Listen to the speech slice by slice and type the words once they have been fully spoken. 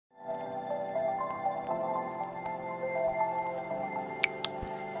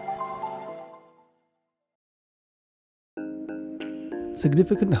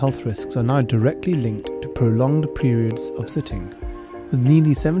Significant health risks are now directly linked to prolonged periods of sitting. With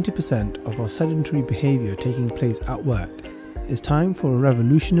nearly 70% of our sedentary behaviour taking place at work, it's time for a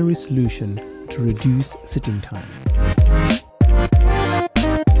revolutionary solution to reduce sitting time.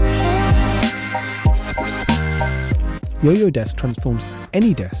 Yo-Yo Desk transforms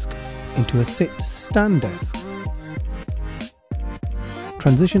any desk into a sit-stand desk.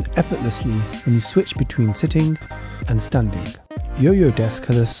 Transition effortlessly when you switch between sitting and standing. Yo-Yo Desk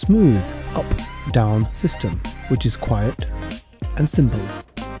has a smooth up-down system, which is quiet and simple.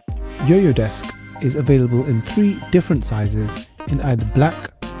 Yo-Yo Desk is available in 3 different sizes in either black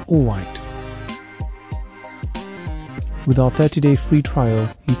or white. With our 30-day free trial,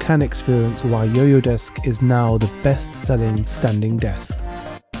 you can experience why Yo-Yo Desk is now the best-selling standing desk.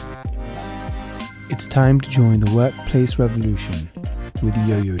 It's time to join the workplace revolution with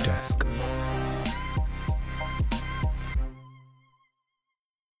Yo-Yo Desk.